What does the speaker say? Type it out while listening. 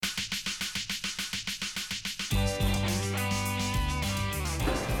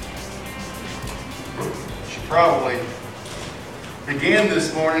probably begin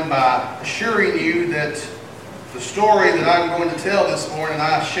this morning by assuring you that the story that I'm going to tell this morning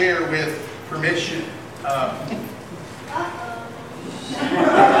I share with permission.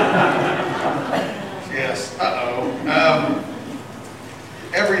 Yes,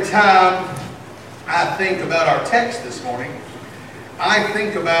 every time I think about our text this morning, I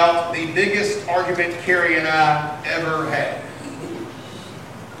think about the biggest argument Carrie and I ever had.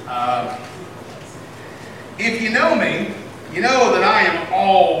 If you know me, you know that I am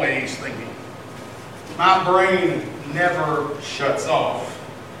always thinking. My brain never shuts off.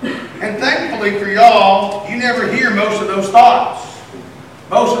 And thankfully for y'all, you never hear most of those thoughts.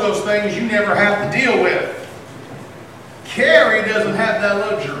 Most of those things you never have to deal with. Carrie doesn't have that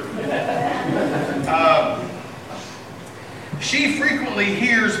luxury. She frequently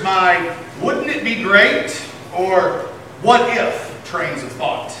hears my "wouldn't it be great" or "what if" trains of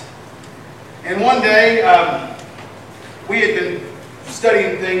thought. And one day, we had been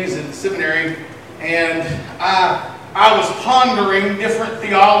studying things in seminary, and I was pondering different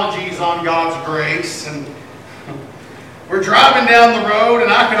theologies on God's grace, and we're driving down the road,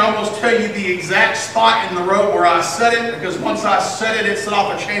 and I can almost tell you the exact spot in the road where I said it, because once I said it, it set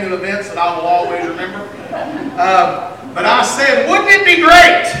off a chain of events that I will always remember. But I said, wouldn't it be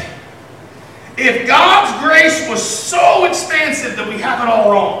great if God's grace was so expansive that we have it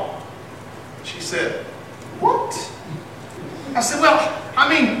all wrong? She said, what? I said, well,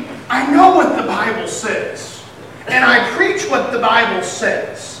 I know what the Bible says, and I preach what the Bible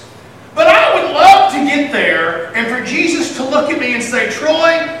says. But I would love to get there and for Jesus to look at me and say,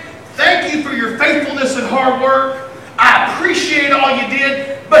 Troy, thank you for your faithfulness and hard work. I appreciate all you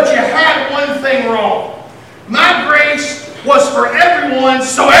did, but you had one thing wrong. My grace was for everyone,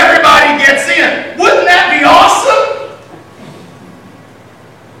 so everybody gets in. Wouldn't that be awesome?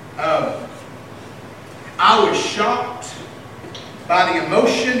 I was shocked by the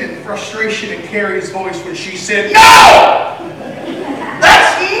emotion and frustration in Carrie's voice when she said, no!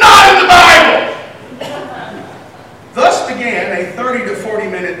 That's not in the Bible! Thus began a 30 to 40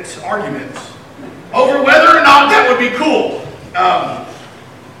 minute argument over whether or not that would be cool.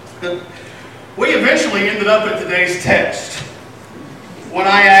 We eventually ended up at today's text when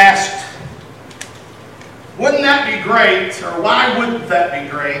I asked, wouldn't that be great, or why wouldn't that be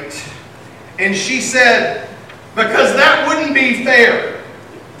great? And she said, because that wouldn't be fair.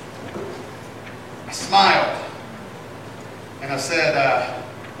 I smiled and I said,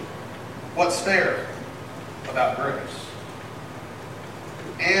 what's fair about grace?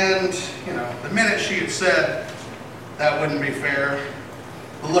 And, the minute she had said that wouldn't be fair,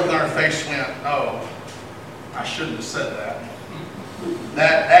 the look on her face went, oh, I shouldn't have said that.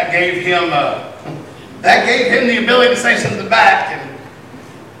 That gave him the ability to say something back. And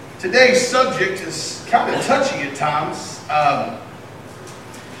today's subject is kind of touchy at times.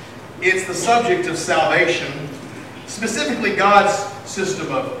 It's the subject of salvation, specifically God's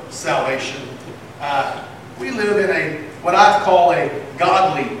system of salvation. We live in what I call a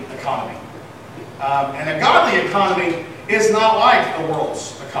godly economy. And a godly economy is not like the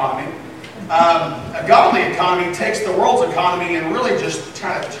world's economy. A godly economy takes the world's economy and really just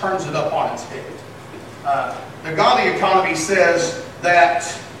kind of turns it up on its head. The godly economy says that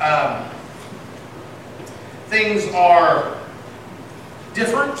things are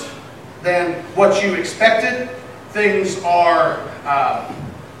different than what you expected. Things are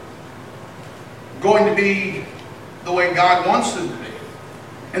going to be the way God wants them to be.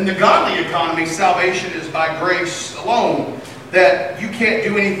 In the godly economy, salvation is by grace alone. That you can't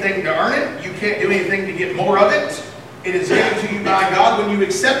do anything to earn it. You can't do anything to get more of it. It is given to you by God when you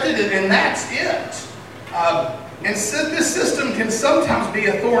accept it, and that's it. And this system can sometimes be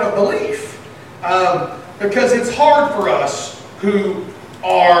a thorn of belief. Because it's hard for us who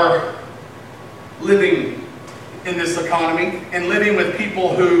are living in this economy and living with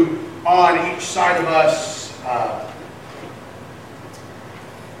people who on each side of us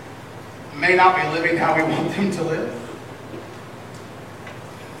may not be living how we want them to live.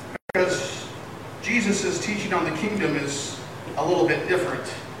 Because Jesus' teaching on the kingdom is a little bit different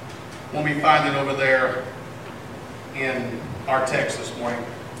when we find it over there in our text this morning.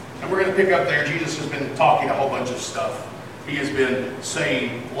 And we're going to pick up there. Jesus has been talking a whole bunch of stuff. He has been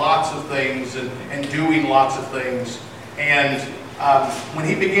saying lots of things and doing lots of things. And when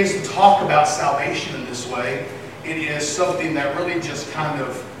he begins to talk about salvation in this way, it is something that really just kind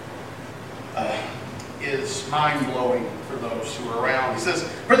of is mind-blowing for those who are around. He says,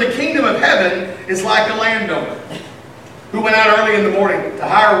 for the kingdom of heaven is like a landowner who went out early in the morning to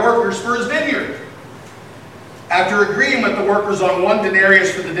hire workers for his vineyard. After agreeing with the workers on 1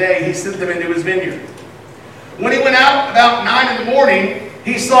 denarius for the day, he sent them into his vineyard. When he went out about 9 in the morning,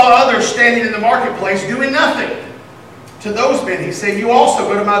 he saw others standing in the marketplace doing nothing. To those men he said, you also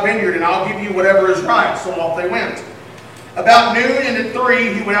go to my vineyard, and I'll give you whatever is right. So off they went. About noon and at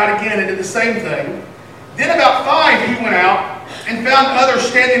 3 he went out again and did the same thing. Then about 5 he went out and found others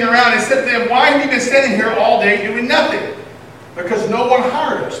standing around and said to them, why have you been standing here all day doing nothing? Because no one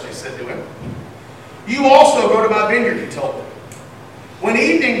hired us, they said to him. You also go to my vineyard, he told them. When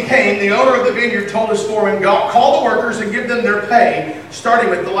evening came, the owner of the vineyard told his foreman, call the workers and give them their pay, starting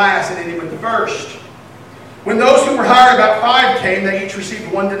with the last and ending with the first. When those who were hired about 5 came, they each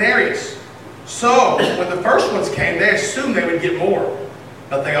received 1 denarius. So, when the first ones came, they assumed they would get more,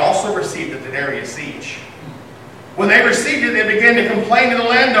 but they also received a denarius each. When they received it, they began to complain to the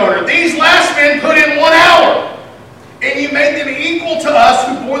landowner, these last men put in 1 hour, and you made them equal to us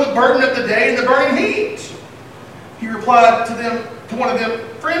who bore the burden of the day and the burning heat. He replied to one of them,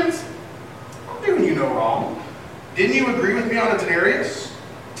 friends, I'm doing you no wrong. Didn't you agree with me on a denarius?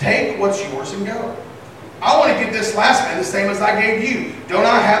 Take what's yours and go. I want to give this last man the same as I gave you. Don't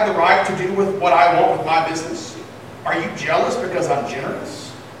I have the right to do with what I want with my business? Are you jealous because I'm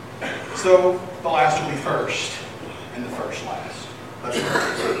generous? So the last will be first, and the first last. Let's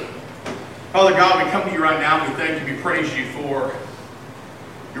pray. Father God, we come to you right now, and we thank you, we praise you for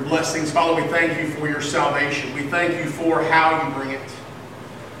your blessings. Father, we thank you for your salvation. We thank you for how you bring it.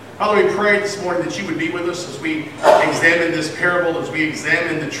 Father, we pray this morning that you would be with us as we examine this parable, as we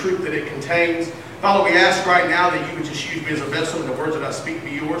examine the truth that it contains. Father, we ask right now that you would just use me as a vessel, and the words that I speak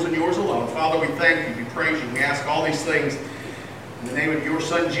be yours and yours alone. Father, we thank you, we praise you, we ask all these things in the name of your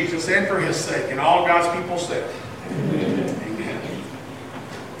Son, Jesus, and for his sake. And all God's people said, amen.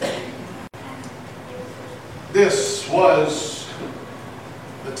 This was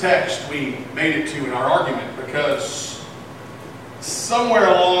the text we made it to in our argument, because somewhere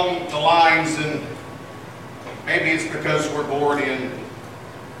along the lines, and maybe it's because we're born in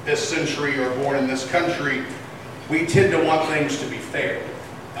this century or born in this country, we tend to want things to be fair.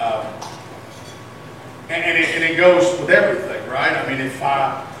 And it goes with everything, right? I mean,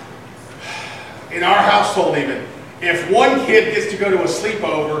 in our household even, if one kid gets to go to a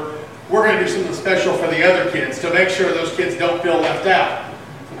sleepover, we're going to do something special for the other kids to make sure those kids don't feel left out.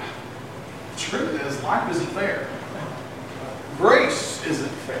 The truth is, life isn't fair. Grace isn't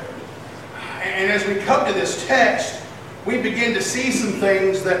fair. And as we come to this text, we begin to see some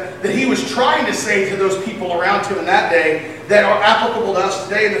things that he was trying to say to those people around him in that day that are applicable to us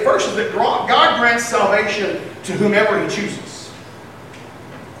today. And the first is that God grants salvation to whomever he chooses.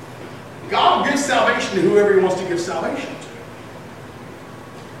 God will give salvation to whoever he wants to give salvation to.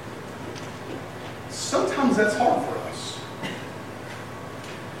 Sometimes that's hard for us.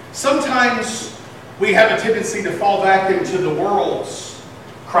 Sometimes we have a tendency to fall back into the world's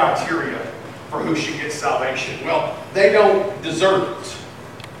criteria for who should get salvation. Well, they don't deserve it.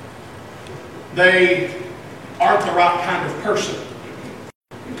 They aren't the right kind of person.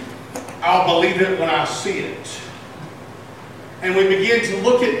 I'll believe it when I see it. And we begin to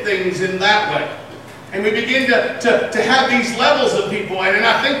look at things in that way. And we begin to have these levels of people. And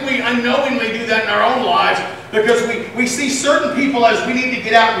I think we unknowingly do that in our own lives, because we see certain people as we need to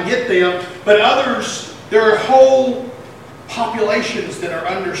get out and get them, but others, there are whole populations that are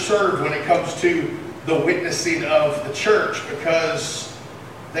underserved when it comes to the witnessing of the church, because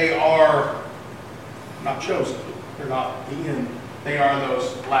they are not chosen. They're not in. They are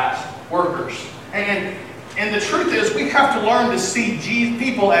those last workers. And the truth is, we have to learn to see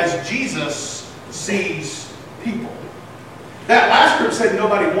people as Jesus sees people. That last group said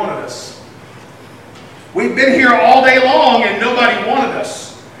nobody wanted us. We've been here all day long and nobody wanted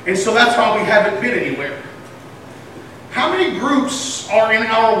us. And so that's why we haven't been anywhere. How many groups are in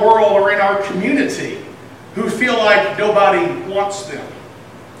our world or in our community who feel like nobody wants them?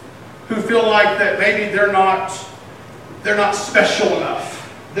 Who feel like that maybe they're not special enough,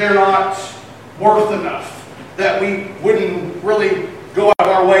 they're not worth enough, that we wouldn't really go out of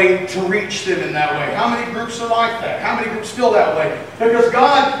our way to reach them in that way? How many groups are like that? How many groups feel that way? Because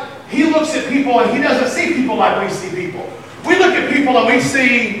God, he looks at people and he doesn't see people like we see people. We look at people and we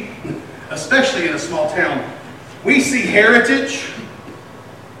see, especially in a small town, we see heritage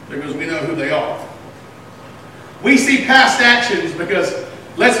because we know who they are. We see past actions because,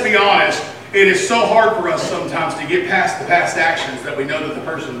 let's be honest, it is so hard for us sometimes to get past the past actions that we know that the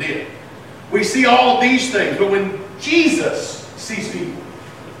person did. We see all of these things, but when Jesus sees people,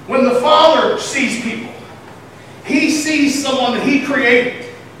 when the Father sees people, he sees someone that he created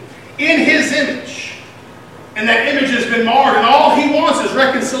in his image, and that image has been marred, and all he wants is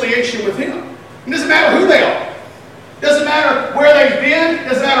reconciliation with him. It doesn't matter who they are. Doesn't matter where they've been.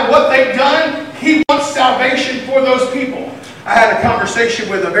 Doesn't matter what they've done. He wants salvation conversation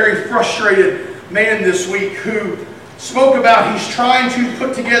with a very frustrated man this week who spoke about he's trying to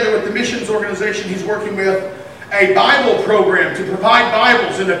put together with the missions organization he's working with a Bible program to provide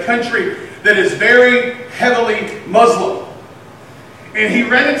Bibles in a country that is very heavily Muslim. And he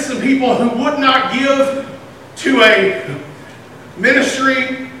ran into some people who would not give to a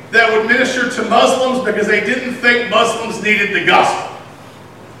ministry that would minister to Muslims because they didn't think Muslims needed the gospel.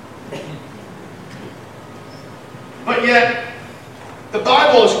 But yet, the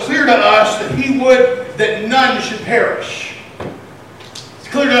Bible is clear to us that He would that none should perish. It's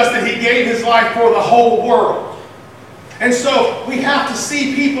clear to us that He gave His life for the whole world. And so we have to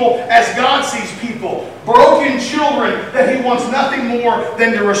see people as God sees people. Broken children that He wants nothing more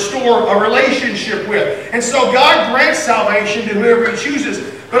than to restore a relationship with. And so God grants salvation to whoever He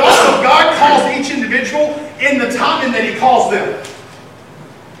chooses. But also God calls each individual in the timing that He calls them.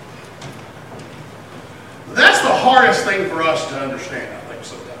 That's the hardest thing for us to understand, I think,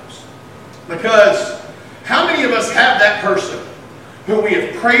 sometimes. Because how many of us have that person who we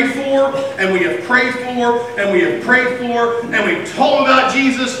have prayed for, and we have prayed for, and we have prayed for, and we've told them about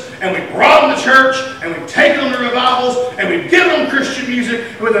Jesus, and we've brought them to church, and we've taken them to revivals, and we've given them Christian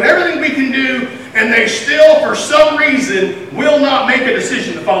music, we've done everything we can do, and they still, for some reason, will not make a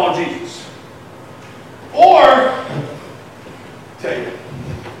decision to follow Jesus. Or, tell you,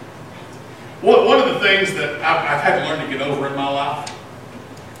 one of the things that I've had to learn to get over in my life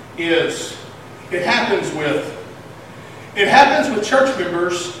is it happens with church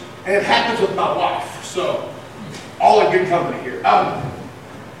members, and it happens with my wife. So, all in good company here.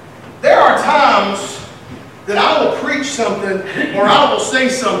 There are times that I will preach something or I will say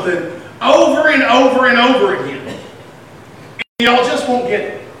something over and over and over again. And y'all just won't get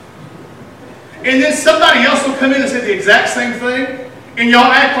it. And then somebody else will come in and say the exact same thing, and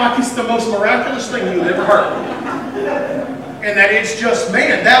y'all act like it's the most miraculous thing you've ever heard. And that it's just,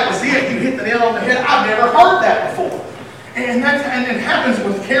 man, that was it. You hit the nail on the head. I've never heard that before. And it happens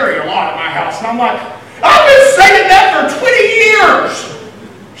with Carrie a lot at my house. And I'm like, I've been saying that for 20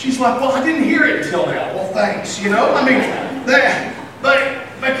 years. She's like, well, I didn't hear it until now. Well, thanks, you know. I mean, but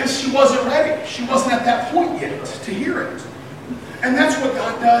because she wasn't ready. She wasn't at that point yet to hear it. And that's what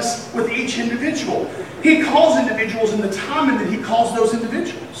God does with each individual. He calls individuals in the timing that He calls those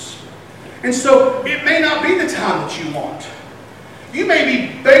individuals. And so it may not be the time that you want. You may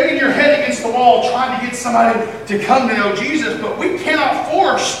be banging your head against the wall trying to get somebody to come to know Jesus, but we cannot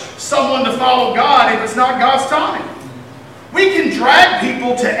force someone to follow God if it's not God's timing. We can drag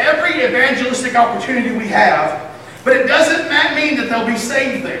people to every evangelistic opportunity we have, but it doesn't mean that they'll be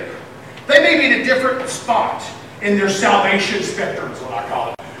saved there. They may be in a different spot in their salvation spectrum, is what I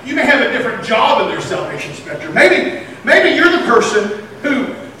call it. You may have a different job in their salvation spectrum. Maybe you're the person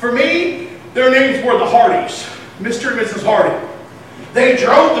who, for me, their names were the Hardys, Mr. and Mrs. Hardy. They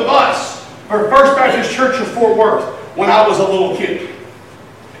drove the bus for First Baptist Church of Fort Worth when I was a little kid.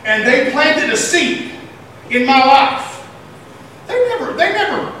 And they planted a seed in my life. They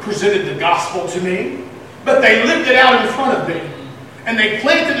never presented the gospel to me, but they lived it out in front of me. And they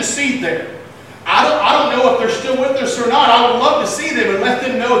planted a seed there. I don't know if they're still with us or not. I would love to see them and let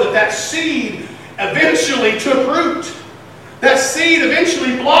them know that that seed eventually took root. That seed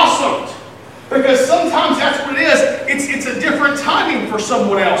eventually blossomed. Because sometimes that's what it is. It's a different timing for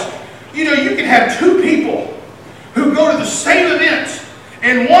someone else. You know, you can have two people who go to the same event,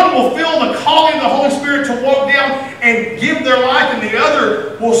 and one will feel the calling of the Holy Spirit to walk down and give their life, and the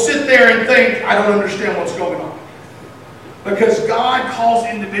other will sit there and think, I don't understand what's going on. Because God calls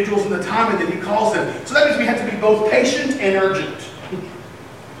individuals in the timing that He calls them. So that means we have to be both patient and urgent.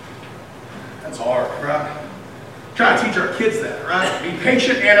 That's hard, right? Try to teach our kids that, right? Be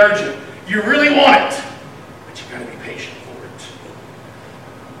patient and urgent. You really want it, but you got to be patient for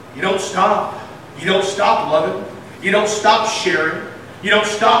it. You don't stop. You don't stop loving. You don't stop sharing. You don't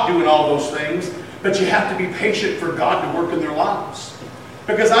stop doing all those things, but you have to be patient for God to work in their lives.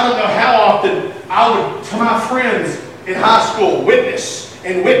 Because I don't know how often I would, to my friends in high school, witness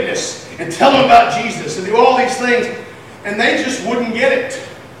and tell them about Jesus and do all these things, and they just wouldn't get it.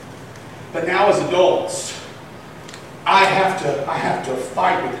 But now as adults, I have to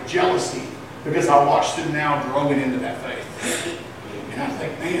fight with jealousy because I watch them now growing into that faith. And I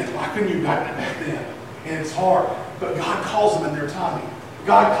think, man, why couldn't you have gotten it back then? And it's hard. But God calls them in their timing.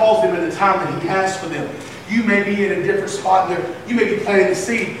 God calls them in the time that He has for them. You may be in a different spot there. You may be planting the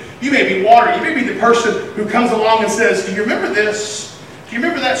seed. You may be watering. You may be the person who comes along and says, do you remember this? Do you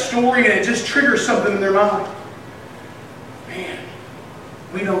remember that story? And it just triggers something in their mind. Man,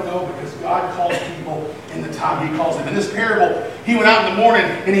 we don't know because God calls people in the time He calls them. In this parable, He went out in the morning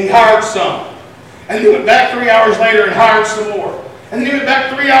and He hired some. And He went back 3 hours later and hired some more. And then he went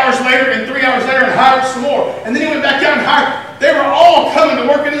back 3 hours later and 3 hours later and hired some more. And then he went back out and hired. They were all coming to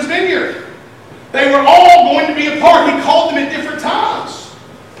work in his vineyard. They were all going to be a part. He called them at different times.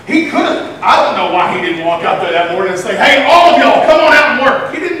 He could have. I don't know why he didn't walk out there that morning and say, hey, all of y'all, come on out and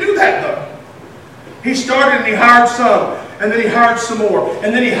work. He didn't do that, though. He started and he hired some. And then he hired some more.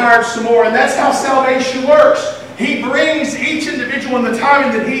 And then he hired some more. And that's how salvation works. He brings each individual in the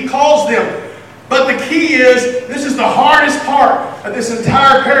timing that he calls them. But the key is, this is the hardest part of this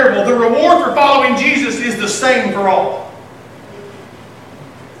entire parable. The reward for following Jesus is the same for all.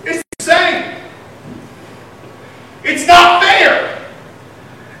 It's the same. It's not fair.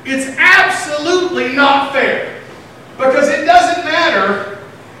 It's absolutely not fair. Because it doesn't matter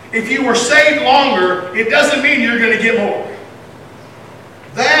if you were saved longer, it doesn't mean you're going to get more.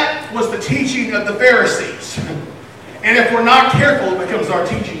 That was the teaching of the Pharisees. And if we're not careful, it becomes our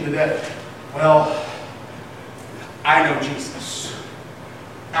teaching today. Well, I know Jesus.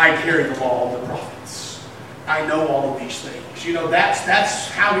 I carry the law of the prophets. I know all of these things. You know, that's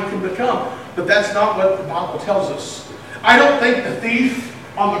how we can become. But that's not what the Bible tells us. I don't think the thief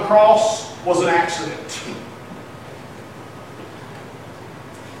on the cross was an accident.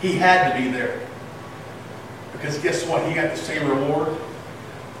 He had to be there. Because guess what? He got the same reward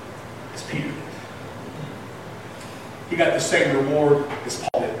as Peter did. He got the same reward as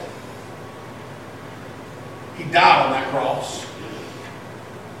Paul did. He died on that cross.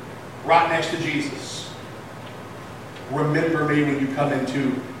 Right next to Jesus. Remember me when you come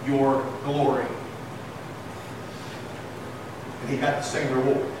into your glory. And he got the same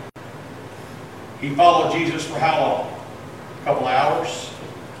reward. He followed Jesus for how long? A couple hours?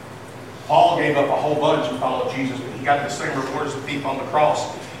 Paul gave up a whole bunch and followed Jesus, but he got the same reward as the thief on the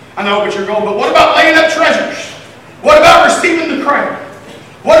cross. I know what you're going, but what about laying up treasures? What about receiving the crown?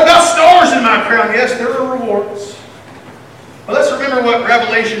 What about stars in my crown? Yes, there are rewards. But let's remember what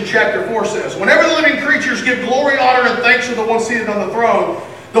Revelation chapter 4 says. Whenever the living creatures give glory, honor, and thanks to the one seated on the throne,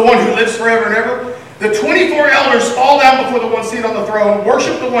 the one who lives forever and ever, the 24 elders fall down before the one seated on the throne,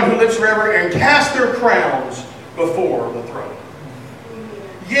 worship the one who lives forever, and cast their crowns before the throne.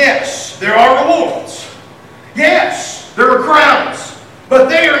 Yes, there are rewards. Yes, there are crowns. But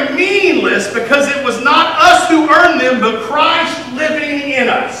they are meaningless because it was not us who earned them, but Christ living in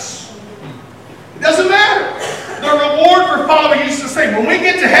us. It doesn't matter. The reward for following Jesus is the same. When we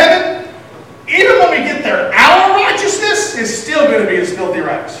get to heaven, even when we get there, our righteousness is still going to be as filthy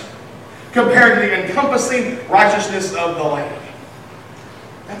rags compared to the encompassing righteousness of the Lamb.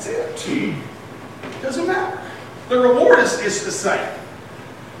 That's it. It doesn't matter. The reward is the same.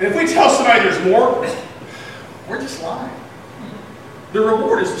 And if we tell somebody there's more, we're just lying. The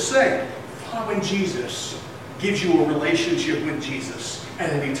reward is the same. Following Jesus gives you a relationship with Jesus and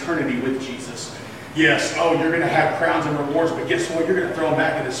an eternity with Jesus. Yes, you're going to have crowns and rewards, but guess what? You're going to throw them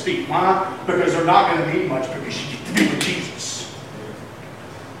back at his feet. Why? Because they're not going to mean much because you get to be with Jesus.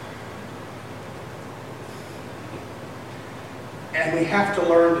 And we have to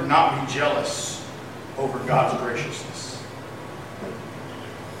learn to not be jealous over God's graciousness.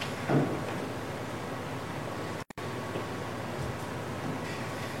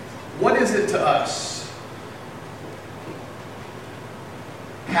 What is it to us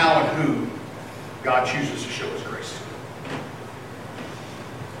how and who God chooses to show his grace?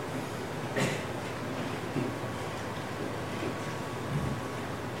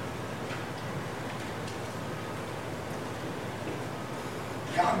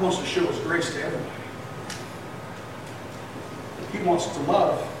 God wants to show his grace to everybody. He wants to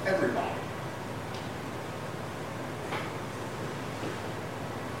love everybody.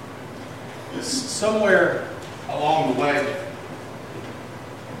 Somewhere along the way,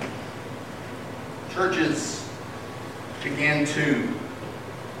 churches began to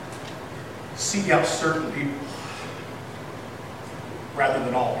seek out certain people rather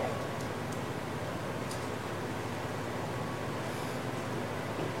than all.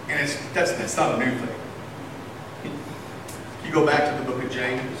 And that's not a new thing. You go back to the book of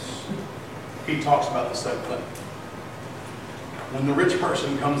James, he talks about the same thing. When the rich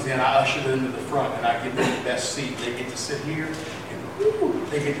person comes in, I usher them to the front and I give them the best seat. They get to sit here and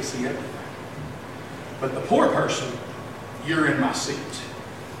they get to see everything. But the poor person, you're in my seat.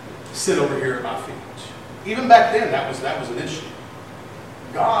 Sit over here at my feet. Even back then, that was an issue.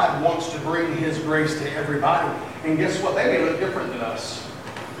 God wants to bring his grace to everybody. And guess what? They may look different than us.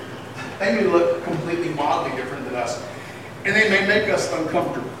 They may look completely wildly different than us. And they may make us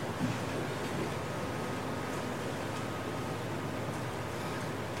uncomfortable.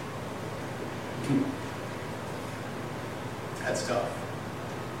 That's tough.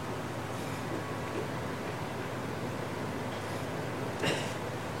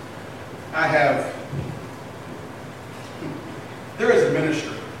 There is a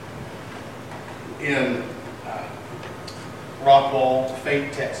ministry in Rockwall,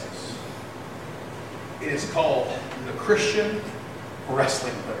 Fate, Texas. It is called the Christian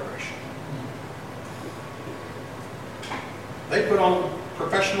Wrestling Federation. They put on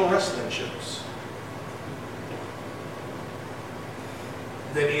professional wrestling shows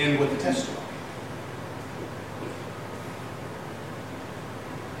that end with a testimony.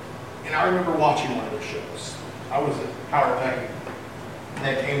 And I remember watching one of those shows. I was at Power Pay. And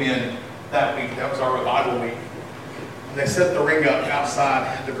they came in that week. That was our revival week. And they set the ring up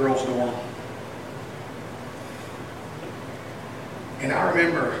outside the girls' dorm. And I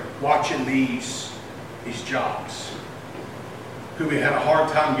remember watching these jocks who we had a hard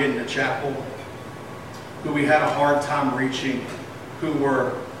time getting to chapel, who we had a hard time reaching, who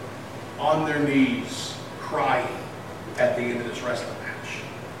were on their knees crying at the end of this wrestling match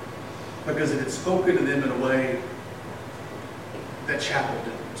because it had spoken to them in a way that chapel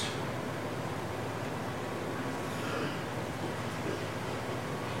didn't.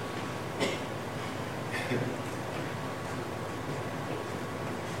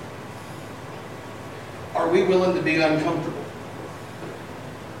 Are we willing to be uncomfortable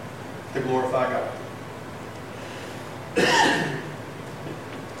to glorify God?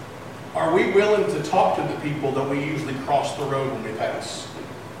 Are we willing to talk to the people that we usually cross the road when we pass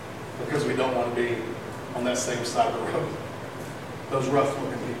because we don't want to be on that same side of the road? Those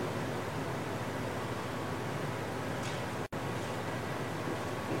rough-looking people.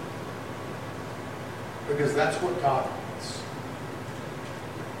 Because that's what God wants.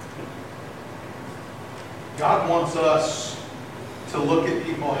 God wants us to look at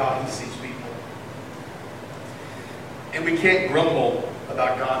people how He sees people. And we can't grumble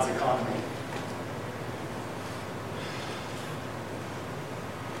about God's economy.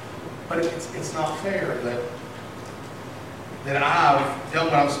 But it's not fair that I've done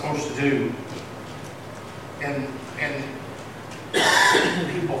what I'm supposed to do and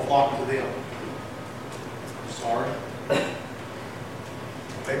people flock to them. I'm sorry.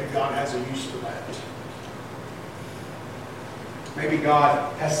 Maybe God has a use for that. Maybe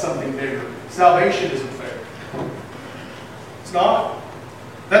God has something bigger. Salvation isn't fair. It's not.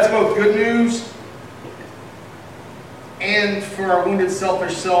 That's both good news, and for our wounded,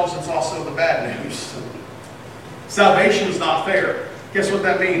 selfish selves, it's also the bad news. Salvation is not fair. Guess what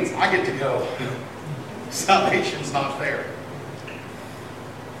that means? I get to go. Salvation's not fair.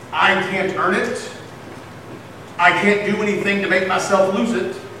 I can't earn it. I can't do anything to make myself lose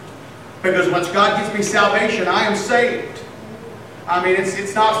it. Because once God gives me salvation, I am saved. I mean,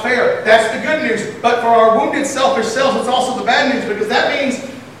 it's not fair. That's the good news. But for our wounded, selfish selves, it's also the bad news, because that means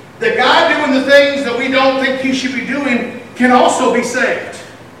that God doing the things that we don't think He should be doing can also be saved.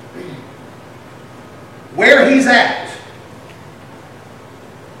 Where He's at.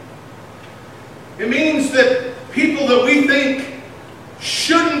 It means that people that we think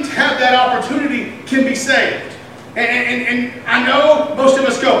shouldn't have that opportunity can be saved. And I know most of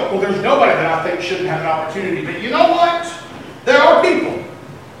us go, well, there's nobody that I think shouldn't have an opportunity. But you know what? There are people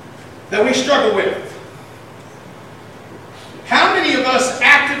that we struggle with. How many of us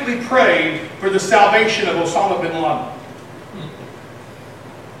actively prayed for the salvation of Osama bin Laden?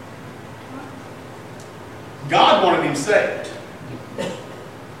 God wanted him saved.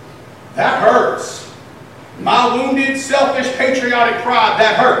 That hurts. My wounded, selfish, patriotic pride,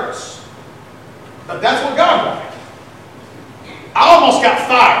 that hurts. But that's what God wanted. I almost got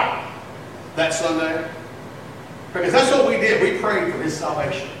fired that Sunday. Because that's what we did. We prayed for his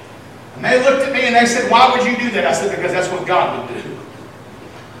salvation. And they looked at me and they said, why would you do that? I said, because that's what God would do.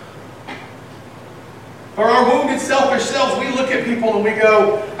 For our wounded, selfish selves, we look at people and we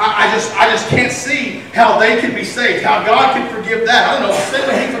go, I just can't see how they could be saved, how God could forgive that. I don't know, the same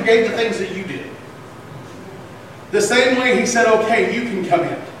way He forgave the things that you did. The same way He said, okay, you can come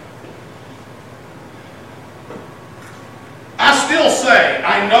in. I still say,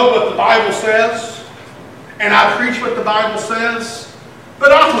 I know what the Bible says, and I preach what the Bible says,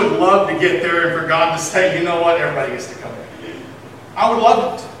 but I would love to get there and for God to say, you know what, everybody gets to come in. I would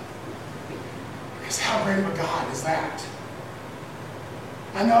love it. Because how great of a God is that?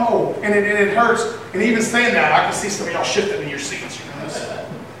 I know, and it hurts. And even saying that, I can see some of y'all shifting in your seats. You know,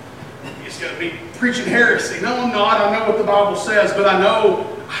 just got to be preaching heresy. No, I'm not. I know what the Bible says, but I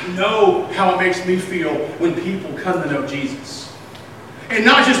know how it makes me feel when people come to know Jesus. And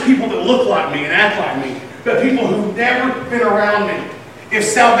not just people that look like me and act like me, but people who've never been around me. If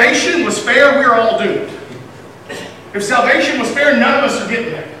salvation was fair, we're all doomed. If salvation was fair, none of us are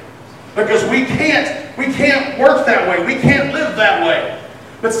getting there. Because we can't work that way. We can't live that way.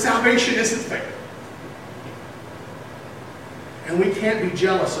 But salvation isn't fair. And we can't be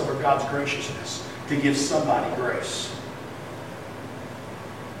jealous over God's graciousness to give somebody grace.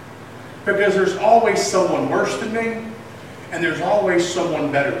 Because there's always someone worse than me, and there's always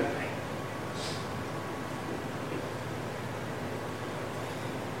someone better than me.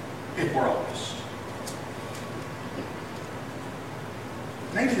 If we're honest.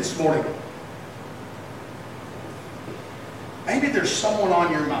 Maybe this morning, maybe there's someone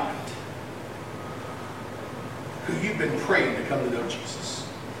on your mind who you've been praying to come to know Jesus.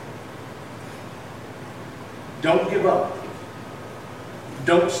 Don't give up.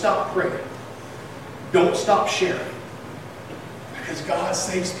 Don't stop praying. Don't stop sharing. Because God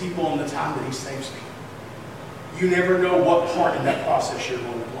saves people in the time that He saves people. You never know what part in that process you're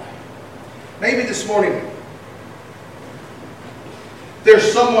going to play. Maybe this morning,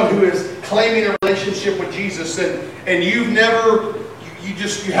 there's someone who is claiming a relationship with Jesus and you've never,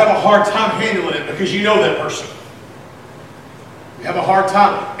 you have a hard time handling it because you know that person. You have a hard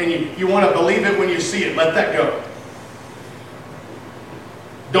time and you want to believe it when you see it. Let that go.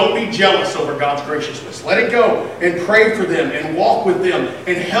 Don't be jealous over God's graciousness. Let it go and pray for them and walk with them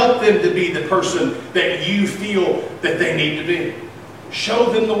and help them to be the person that you feel that they need to be.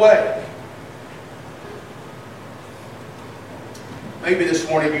 Show them the way. Maybe this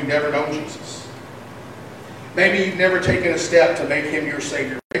morning you've never known Jesus. Maybe you've never taken a step to make Him your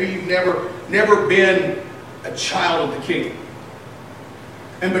Savior. Maybe you've never been a child of the King.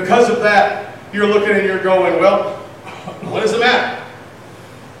 And because of that, you're looking and you're going, well, what does it matter?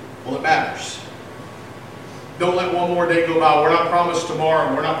 Well, it matters. Don't let one more day go by. We're not promised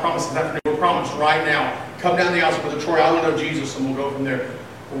tomorrow. We're not promised this afternoon. We're promised right now. Come down the aisle, Brother Troy. I want to know Jesus, and we'll go from there.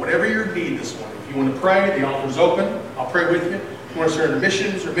 But whatever your need this morning, if you want to pray, the altar's open. I'll pray with you. If you want to serve in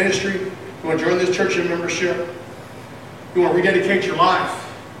missions or ministry, if you want to join this church in membership, if you want to rededicate your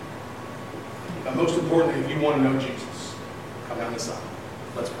life, but most importantly, if you want to know Jesus, come down this aisle.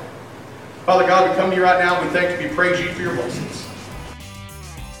 Let's pray. Father God, we come to you right now. We thank you. We praise you for your blessings.